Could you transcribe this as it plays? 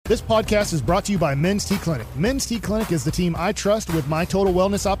This podcast is brought to you by Men's T Clinic. Men's T Clinic is the team I trust with my total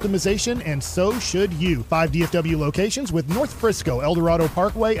wellness optimization, and so should you. 5 DFW locations with North Frisco, El Dorado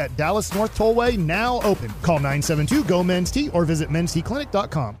Parkway at Dallas North Tollway now open. Call 972-GO-MEN'S-T or visit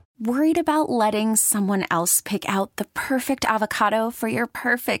mensteclinic.com. Worried about letting someone else pick out the perfect avocado for your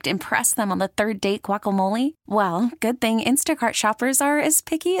perfect impress them on the third date guacamole? Well, good thing Instacart shoppers are as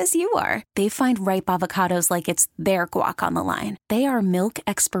picky as you are. They find ripe avocados like it's their guac on the line. They are milk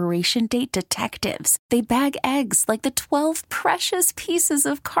expiration date detectives. They bag eggs like the 12 precious pieces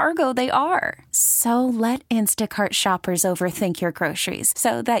of cargo they are. So let Instacart shoppers overthink your groceries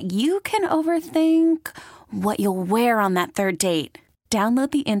so that you can overthink what you'll wear on that third date.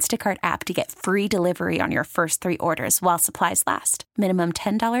 Download the Instacart app to get free delivery on your first 3 orders while supplies last. Minimum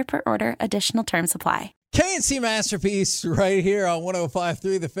 $10 per order. Additional terms apply. K&C Masterpiece right here on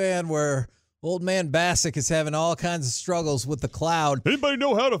 105.3 The Fan, where old man Bassick is having all kinds of struggles with the cloud. Anybody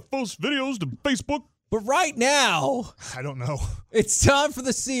know how to post videos to Facebook? But right now, I don't know. it's time for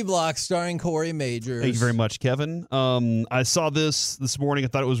the C-Block starring Cory Mageors. Thank you very much, Kevin. I saw this morning. I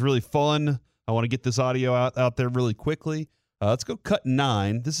thought it was really fun. I want to get this audio out there really quickly. Let's go cut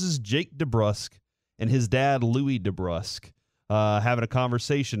 9. This is Jake DeBrusk and his dad, Louis DeBrusk, having a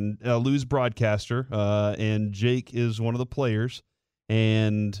conversation. Lou's broadcaster, and Jake is one of the players.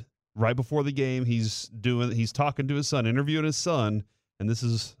 And right before the game, he's talking to his son, interviewing his son, and this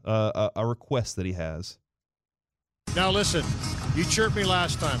is a request that he has. Now listen, you chirped me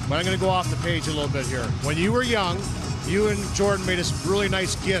last time, but I'm going to go off the page a little bit here. When you were young, you and Jordan made us really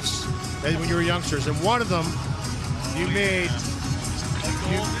nice gifts when you were youngsters, and one of them you made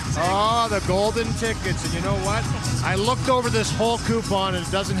the golden tickets. And you know what? I looked over this whole coupon and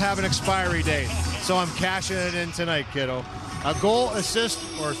it doesn't have an expiry date. So I'm cashing it in tonight, kiddo. A goal, assist,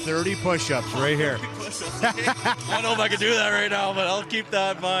 or 30 push-ups right here. I don't know if I can do that right now, but I'll keep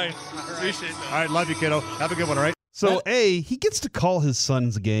that in mind. Appreciate that. All right, love you, kiddo. Have a good one, all right? So, he gets to call his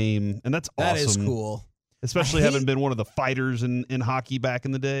son's game, and that's awesome. That is cool. Especially having been one of the fighters in hockey back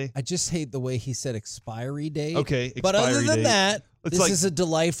in the day. I just hate the way he said expiry date. Okay, expiry but other than date. that, It's this is a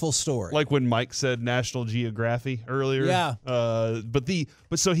delightful story. Like when Mike said National Geography earlier. Yeah.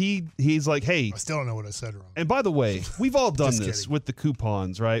 So he's like, hey. I still don't know what I said wrong. And by the way, we've all done Just this kidding. with the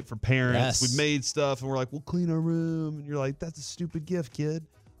coupons, right? For parents. Yes. We've made stuff and we're like, we'll clean our room. And you're like, that's a stupid gift, kid.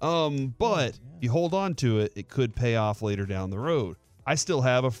 But if you hold on to it, it could pay off later down the road. I still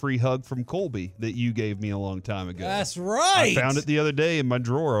have a free hug from Colby that you gave me a long time ago. That's right. I found it the other day in my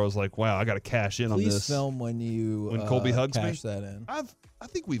drawer. I was like, wow, I got to cash in on Please this. film when Colby hugs me. cash that in. I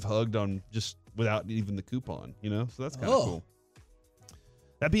think we've hugged on just without even the coupon, so that's kind of cool.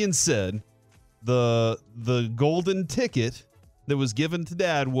 That being said, the golden ticket that was given to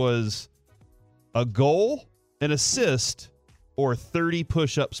Dad was a goal, an assist, or 30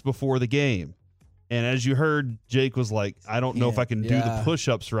 push-ups before the game. And as you heard, Jake was like, I don't know if I can do the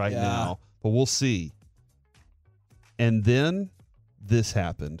push-ups right now, but we'll see. And then this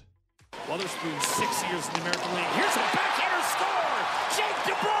happened. Weatherspoon, 6 years in the American League. Here's a backhander score! Jake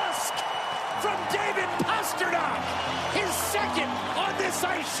DeBrusk from David Pasternak. His second on this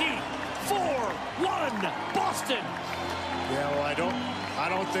ice sheet. 4-1 Boston. Yeah, well, I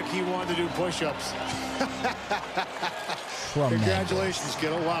don't think he wanted to do push-ups. Congratulations,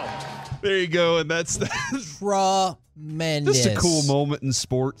 kiddo. Wow. There you go, and that's tremendous. Just a cool moment in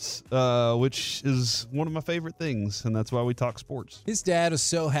sports, which is one of my favorite things, and that's why we talk sports. His dad was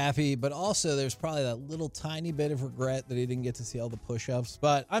so happy, but also there's probably that little tiny bit of regret that he didn't get to see all the push-ups,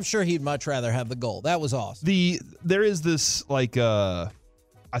 but I'm sure he'd much rather have the goal. That was awesome. There is this,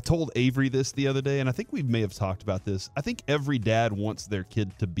 I told Avery this the other day, and I think we may have talked about this. I think every dad wants their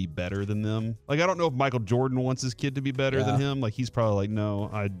kid to be better than them. I don't know if Michael Jordan wants his kid to be better than him. He's probably like, no,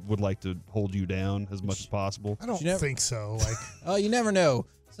 I would like to hold you down as much as possible. I don't think so. Oh, you never know.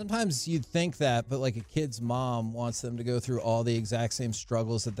 Sometimes you'd think that, but a kid's mom wants them to go through all the exact same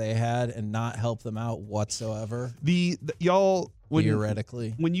struggles that they had and not help them out whatsoever.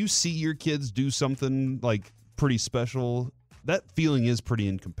 Theoretically. When you see your kids do something pretty special, that feeling is pretty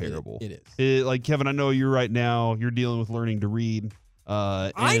incomparable. It is. Kevin, I know you're dealing with learning to read.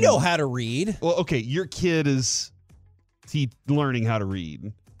 I know how to read. Well, okay, your kid is learning how to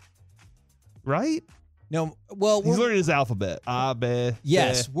read, right? No, well, he's learning his alphabet.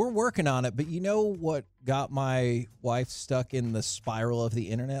 Yes, we're working on it. But you know what got my wife stuck in the spiral of the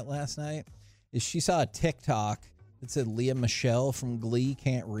internet last night? Is she saw a TikTok that said Leah Michelle from Glee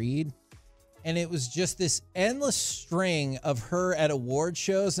can't read. And it was just this endless string of her at award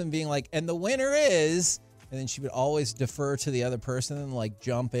shows and being like, and the winner is, and then she would always defer to the other person and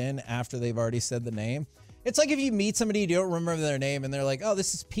jump in after they've already said the name. It's like if you meet somebody, you don't remember their name, and they're like, oh,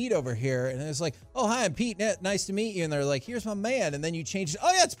 this is Pete over here. And it's like, oh, hi, I'm Pete. Nice to meet you. And they're like, here's my man. And then you change it.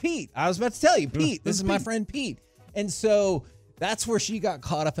 Oh, yeah, it's Pete. I was about to tell you, Pete. This is my friend Pete. And so that's where she got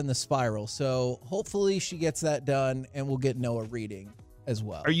caught up in the spiral. So hopefully she gets that done, and we'll get Noah reading as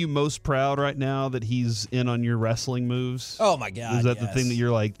well. Are you most proud right now that he's in on your wrestling moves? Oh, my God. Is that the thing that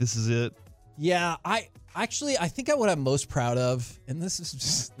you're like, this is it? Yeah, I think what I'm most proud of, and this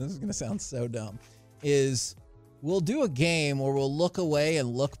is going to sound so dumb, is we'll do a game where we'll look away and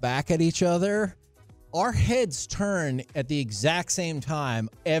look back at each other. Our heads turn at the exact same time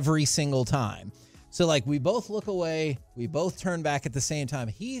every single time. So, like, we both look away, we both turn back at the same time.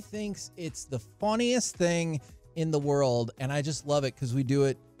 He thinks it's the funniest thing in the world, and I just love it because we do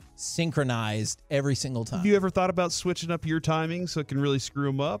it synchronized every single time. Have you ever thought about switching up your timing so it can really screw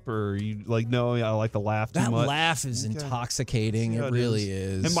them up, or you like, no, I like to laugh too much? That laugh is intoxicating. It really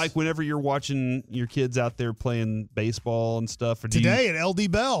is. And Mike, whenever you're watching your kids out there playing baseball and stuff, today at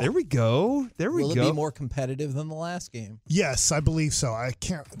LD Bell. There we go. Will it be more competitive than the last game? Yes, I believe so. I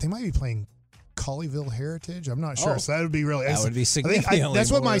can't. They might be playing Colleyville Heritage. I'm not sure. So that would be really. That would be significantly.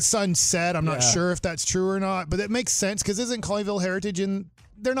 That's what my son said. I'm not sure if that's true or not, but it makes sense because isn't Colleyville Heritage in?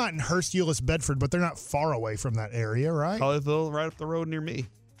 They're not in Hearst, Euless, Bedford, but they're not far away from that area, right? Colleyville, right up the road near me.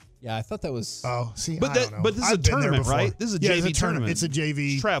 Yeah, I thought that was. Oh, see, but I don't know. But this is a tournament, right? This is a JV tournament. It's a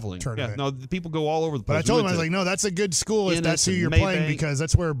JV traveling tournament. Yeah, no, the people go all over the place. But I told him, I was like, no, that's a good school if that's who you're playing because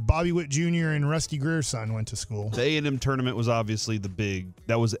that's where Bobby Witt Jr. and Rusty Greer's son went to school. The A&M tournament was obviously the big.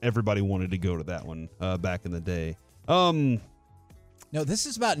 That was everybody wanted to go to that one back in the day. No, this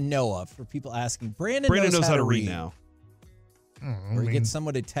is about Noah for people asking. Brandon knows how to read now. Or get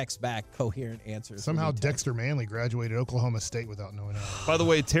someone to text back coherent answers. Somehow Dexter Manley graduated Oklahoma State without knowing how. By the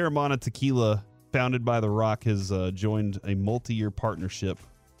way, Terramana Tequila, founded by The Rock, has joined a multi-year partnership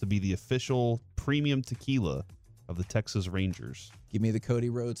to be the official premium tequila of the Texas Rangers. Give me the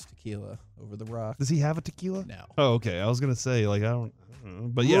Cody Rhodes tequila over The Rock. Does he have a tequila? No. Oh, okay. I was gonna say I don't know,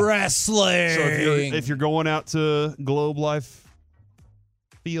 but yeah. Wrestling. So if you're going out to Globe Life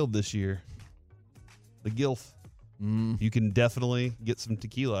Field this year, the Gilf. You can definitely get some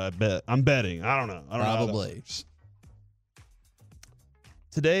tequila, I bet. I'm betting. I don't know. Probably.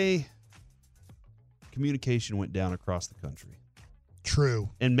 Today, communication went down across the country. True.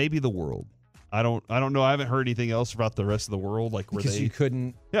 And maybe the world. I don't know. I haven't heard anything else about the rest of the world. Like where you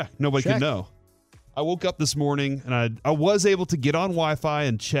couldn't. Yeah, nobody could know. I woke up this morning and I was able to get on Wi-Fi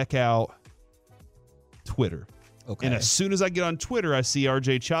and check out Twitter. Okay. And as soon as I get on Twitter, I see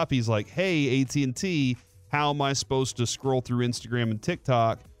RJ Choppy's like, hey, AT&T, how am I supposed to scroll through Instagram and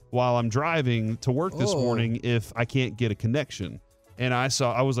TikTok while I'm driving to work this morning if I can't get a connection? And I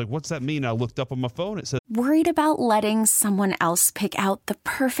was like, what's that mean? I looked up on my phone. It said, Worried about letting someone else pick out the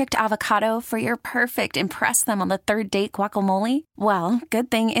perfect avocado for your perfect impress them on the third date guacamole? Well, good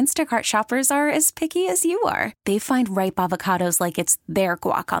thing Instacart shoppers are as picky as you are. They find ripe avocados like it's their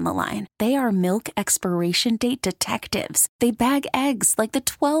guac on the line. They are milk expiration date detectives. They bag eggs like the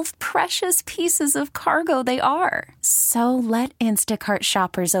 12 precious pieces of cargo they are. So let Instacart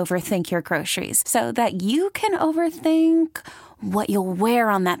shoppers overthink your groceries so that you can overthink what you'll wear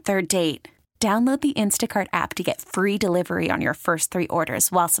on that third date. Download the Instacart app to get free delivery on your first 3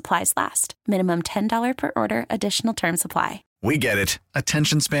 orders while supplies last. Minimum $10 per order. Additional terms apply. We get it.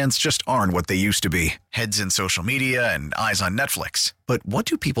 Attention spans just aren't what they used to be. Heads in social media and eyes on Netflix. But what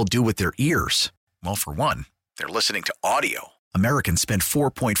do people do with their ears? Well, for one, they're listening to audio. Americans spend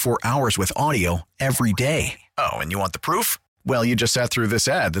 4.4 hours with audio every day. Oh, and you want the proof? Well, you just sat through this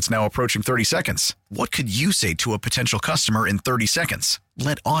ad that's now approaching 30 seconds. What could you say to a potential customer in 30 seconds?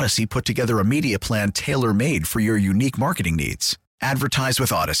 Let Odyssey put together a media plan tailor-made for your unique marketing needs. Advertise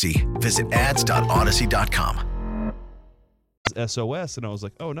with Odyssey. Visit ads.odyssey.com. SOS, and I was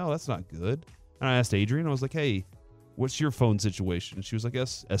like, oh, no, that's not good. And I asked Adrian, I was like, hey, what's your phone situation? And she was like,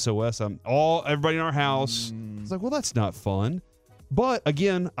 SOS. Everybody in our house. I was like, well, that's not fun. But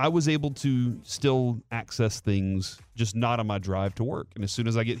again, I was able to still access things, just not on my drive to work. And as soon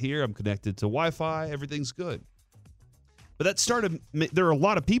as I get here, I'm connected to Wi-Fi. Everything's good. But that started, there are a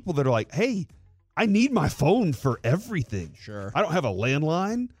lot of people that are like, hey, I need my phone for everything. Sure. I don't have a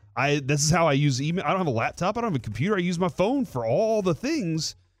landline. This is how I use email. I don't have a laptop. I don't have a computer. I use my phone for all the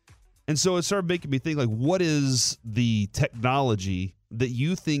things. And so it started making me think, like, what is the technology that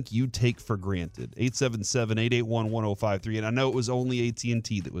you think you take for granted? 877-881-1053. And I know it was only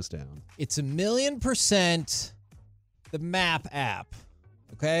AT&T that was down. It's 1,000,000% the map app.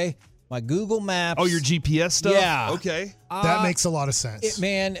 Okay? My Google Maps. Oh, your GPS stuff? Yeah. Okay. That makes a lot of sense.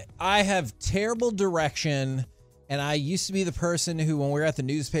 Man, I have terrible direction, and I used to be the person who, when we were at the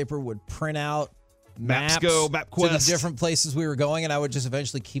newspaper, would print out maps MapQuest to the different places we were going, and I would just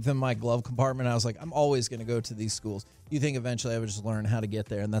eventually keep them in my glove compartment. I was like, I'm always going to go to these schools. You think eventually I would just learn how to get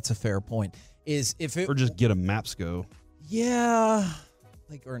there, and that's a fair point. Or just get a MapSco. Yeah,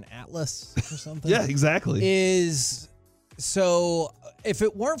 or an atlas or something. Yeah, exactly. So if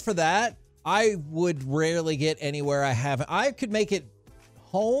it weren't for that, I would rarely get anywhere I haven't. I could make it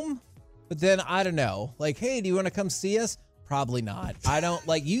home, but then I don't know. Like, hey, do you want to come see us? Probably not. I don't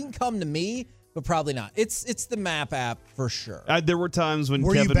you can come to me, but probably not. It's the map app for sure. There were times when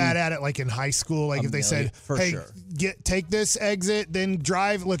Were you bad at it, like in high school? Like if they said, "Hey, sure. take this exit, then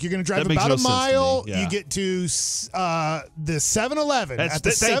drive." Look, you're going to drive That makes about no a sense to mile. me. Yeah. You get to the 7-Eleven. At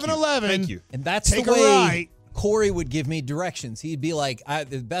the Thank you. 7-Eleven, Thank you. And that's take the a way right. Corey would give me directions. He'd be like,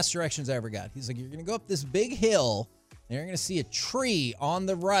 the best directions I ever got. He's like, you're going to go up this big hill, and you're going to see a tree on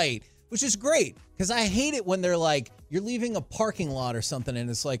the right, which is great because I hate it when they're like, you're leaving a parking lot or something, and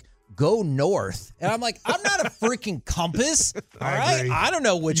it's like, go north. And I'm like, I'm not a freaking compass. All right? agree. I don't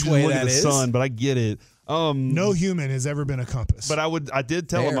know which You way look that at the is. sun, but I get it. No human has ever been a compass. But I did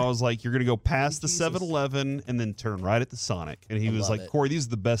tell him, Fair. I was like, you're going to go past the Jesus. 7-Eleven and then turn right at the Sonic. And he was love like, it. Corey, these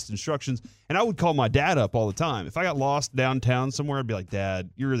are the best instructions. And I would call my dad up all the time. If I got lost downtown somewhere, I'd be like, Dad,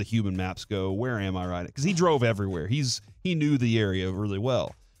 you're the human maps go. Where am I right? Because he drove everywhere. He knew the area really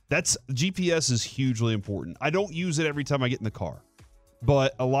well. GPS is hugely important. I don't use it every time I get in the car.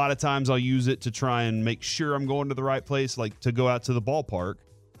 But a lot of times I'll use it to try and make sure I'm going to the right place, like to go out to the ballpark.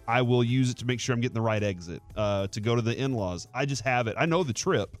 I will use it to make sure I'm getting the right exit, to go to the in-laws. I just have it. I know the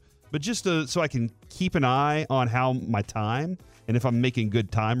trip, but just so I can keep an eye on how my time and if I'm making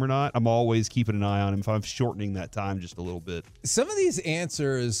good time or not. I'm always keeping an eye on him if I'm shortening that time just a little bit. Some of these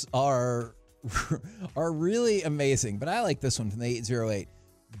answers are really amazing, but I like this one from the 808.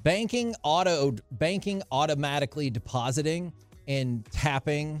 Banking automatically depositing and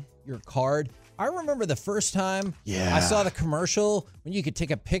tapping your card. I remember the first time I saw the commercial when you could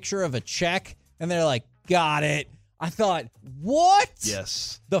take a picture of a check and they're like, got it. I thought, what?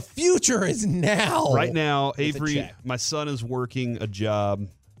 Yes. The future is now. Right now, with a Avery, check. my son is working a job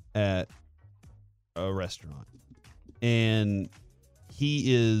at a restaurant, and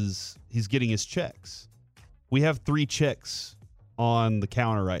he's getting his checks. We have 3 checks on the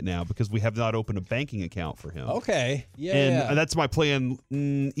counter right now because we have not opened a banking account for him. Okay. Yeah. And that's my plan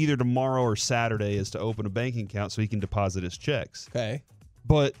either tomorrow or Saturday is to open a banking account so he can deposit his checks. Okay.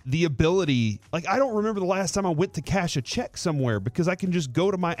 But the ability, I don't remember the last time I went to cash a check somewhere because I can just go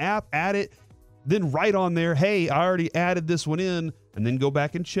to my app, add it, then write on there, hey, I already added this one in, and then go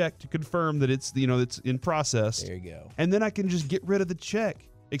back and check to confirm that it's in process. There you go. And then I can just get rid of the check.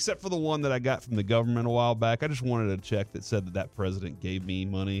 Except for the one that I got from the government a while back. I just wanted a check that said that president gave me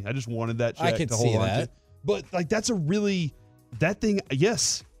money. I just wanted that check to hold on to. But that's that thing,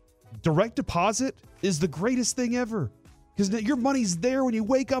 yes, direct deposit is the greatest thing ever. Because your money's there when you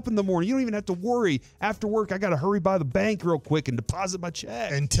wake up in the morning. You don't even have to worry. After work, I got to hurry by the bank real quick and deposit my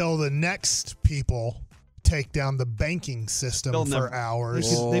check. Until the next people take down the banking system for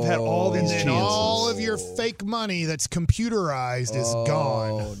hours. They've had all these and then chances. all of your fake money that's computerized is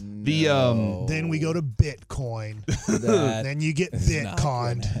gone. No. Then we go to Bitcoin. Then you get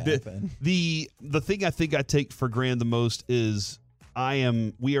Bitcoined. The thing I think I take for granted the most is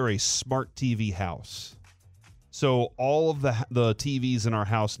we are a smart TV house. So all of the TVs in our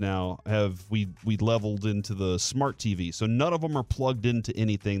house now we leveled into the smart TV. So none of them are plugged into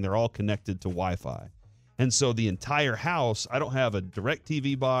anything. They're all connected to Wi-Fi. And so the entire house, I don't have a direct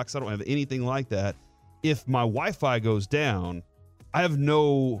TV box. I don't have anything like that. If my Wi-Fi goes down, I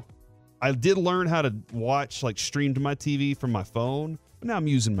did learn how to watch, stream to my TV from my phone. But now I'm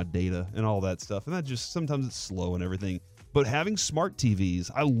using my data and all that stuff. And that just, sometimes it's slow and everything. But having smart TVs,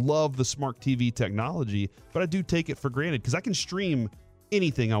 I love the smart TV technology, but I do take it for granted because I can stream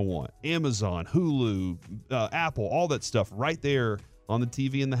anything I want. Amazon, Hulu, Apple, all that stuff right there on the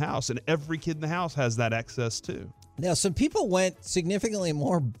TV in the house, and every kid in the house has that access too. Now, some people went significantly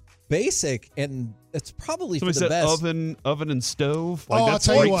more basic, and it's probably Somebody for the best. oven and stove. I'll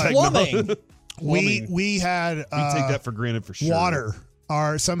tell you what. Plumbing. We had we take that for granted for sure. Water.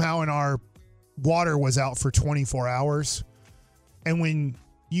 Somehow our water was out for 24 hours, and when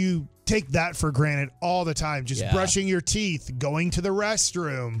you take that for granted all the time, just brushing your teeth, going to the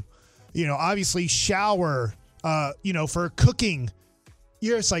restroom, obviously shower, for cooking.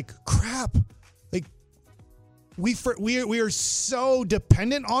 You're just like, crap. We are so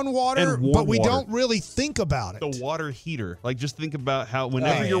dependent on water, but we don't really think about it. The water heater. Just think about how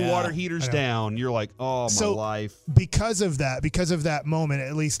whenever your water heater's down, you're like, oh, my life. Because of that moment,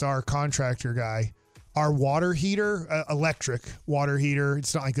 at least our contractor guy, our water heater, electric water heater,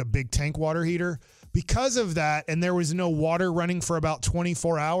 it's not like a big tank water heater, because of that, and there was no water running for about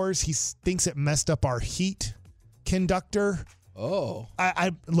 24 hours, he thinks it messed up our heat conductor. Oh.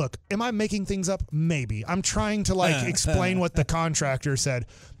 I look, am I making things up? Maybe. I'm trying to explain what the contractor said.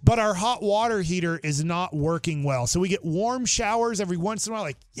 But our hot water heater is not working well. So we get warm showers every once in a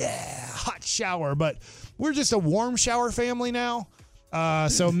while, hot shower. But we're just a warm shower family now.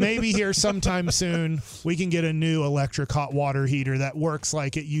 So maybe here sometime soon we can get a new electric hot water heater that works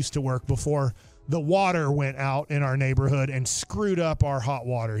like it used to work before the water went out in our neighborhood and screwed up our hot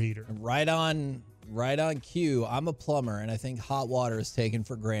water heater. Right on cue. I'm a plumber, and I think hot water is taken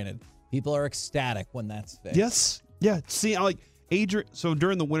for granted. People are ecstatic when that's fixed. Yes. Yeah. See, Adrian, so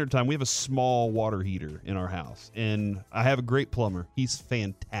during the wintertime, we have a small water heater in our house, and I have a great plumber. He's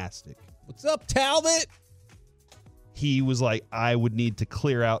fantastic. What's up, Talbot? He was like, I would need to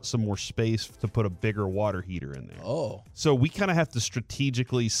clear out some more space to put a bigger water heater in there. Oh. So we kind of have to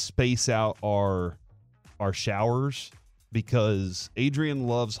strategically space out our showers because Adrian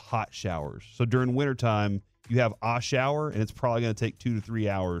loves hot showers. So during wintertime, you have a shower, and it's probably going to take 2 to 3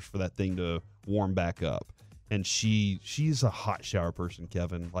 hours for that thing to warm back up. And she's a hot shower person,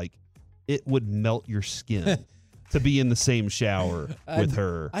 Kevin. Like, it would melt your skin to be in the same shower with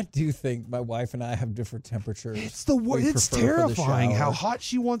her. I do think my wife and I have different temperatures. It's terrifying how hot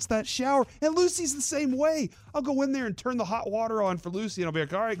she wants that shower. And Lucy's the same way. I'll go in there and turn the hot water on for Lucy, and I'll be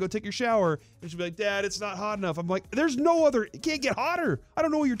like, all right, go take your shower. And she'll be like, Dad, it's not hot enough. I'm like, there's no other, it can't get hotter. I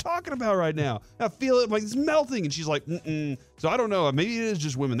don't know what you're talking about right now. I feel it, like it's melting. And she's like, mm-mm. So I don't know. Maybe it is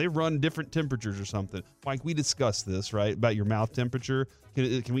just women. They run different temperatures or something. Mike, we discussed this, right, about your mouth temperature.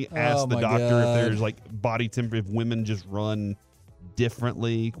 Can we ask the doctor if there's like body temperature, if women just run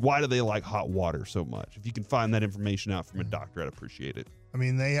differently? Why do they like hot water so much? If you can find that information out from a doctor, I'd appreciate it. I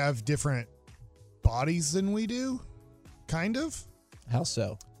mean, they have different bodies than we do, kind of. How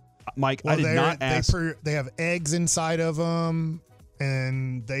so? Mike, I did not ask. They have eggs inside of them,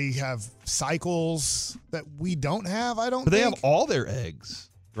 and they have cycles that we don't have, I don't think. But they have all their eggs,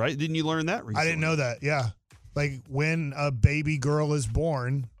 right? Didn't you learn that recently? I didn't know that, yeah. Like, when a baby girl is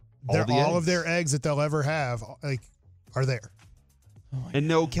born, all of their eggs that they'll ever have, are there. And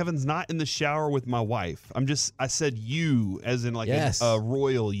no, Kevin's not in the shower with my wife. I said you, as in a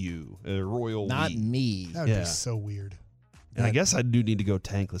royal you, a royal not we. me. That would be so weird. And I guess I do need to go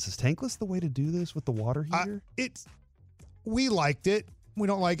tankless. Is tankless the way to do this with the water heater? We liked it. We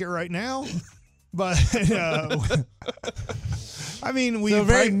don't like it right now. But, I mean, a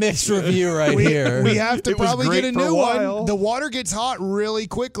very mixed review here. We have to probably get a new one. The water gets hot really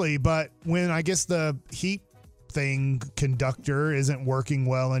quickly, but when I guess the heat conductor isn't working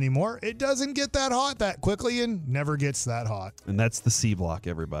well anymore, it doesn't get that hot that quickly and never gets that hot. And that's the C-Block,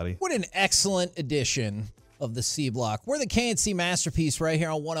 everybody. What an excellent edition of the C-Block. We're the K&C masterpiece right here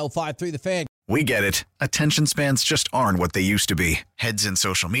on 105.3 The Fan. We get it. Attention spans just aren't what they used to be. Heads in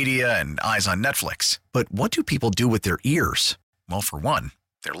social media and eyes on Netflix. But what do people do with their ears? Well, for one,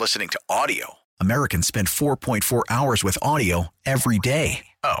 they're listening to audio. Americans spend 4.4 hours with audio every day.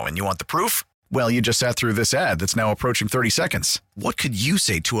 Oh, and you want the proof? Well, you just sat through this ad that's now approaching 30 seconds. What could you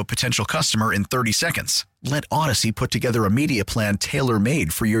say to a potential customer in 30 seconds? Let Odyssey put together a media plan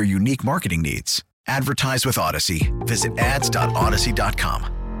tailor-made for your unique marketing needs. Advertise with Odyssey. Visit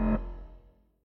ads.odyssey.com.